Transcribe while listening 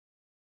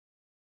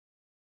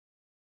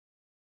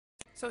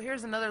So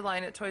here's another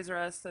line at Toys R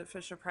Us that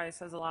Fisher-Price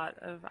has a lot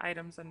of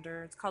items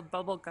under. It's called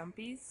Bubble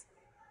Guppies.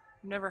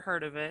 Never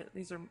heard of it.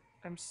 These are,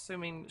 I'm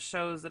assuming,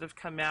 shows that have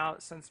come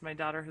out since my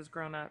daughter has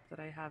grown up that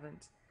I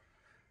haven't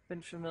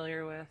been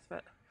familiar with.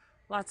 But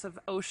lots of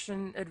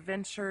ocean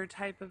adventure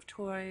type of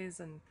toys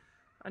and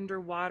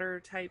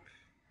underwater type.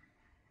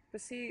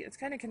 But see, it's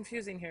kind of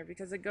confusing here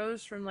because it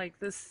goes from like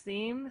this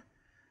theme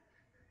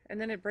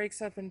and then it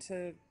breaks up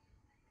into,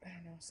 I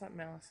don't know, something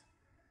else.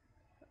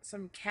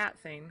 Some cat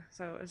thing.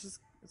 So it's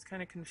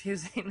kind of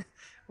confusing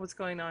what's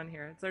going on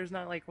here. There's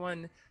not like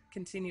one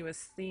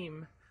continuous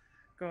theme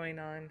going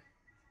on.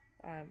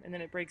 And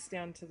then it breaks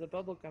down to the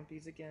bubble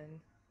gumpies again,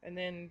 and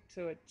then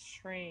to a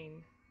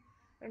train.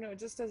 I don't know, it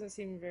just doesn't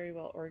seem very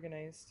well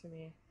organized to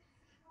me.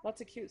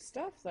 Lots of cute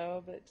stuff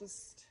though, but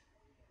just,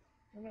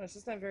 I don't know, it's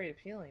just not very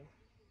appealing.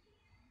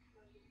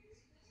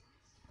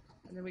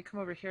 And then we come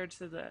over here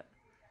to the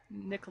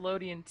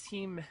Nickelodeon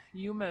Team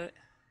Yuma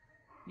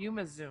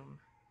Zoom.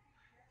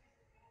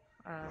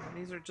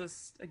 These are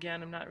just,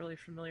 again, I'm not really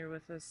familiar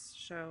with this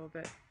show,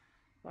 but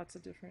lots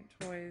of different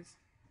toys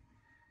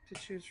to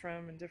choose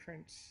from and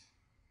different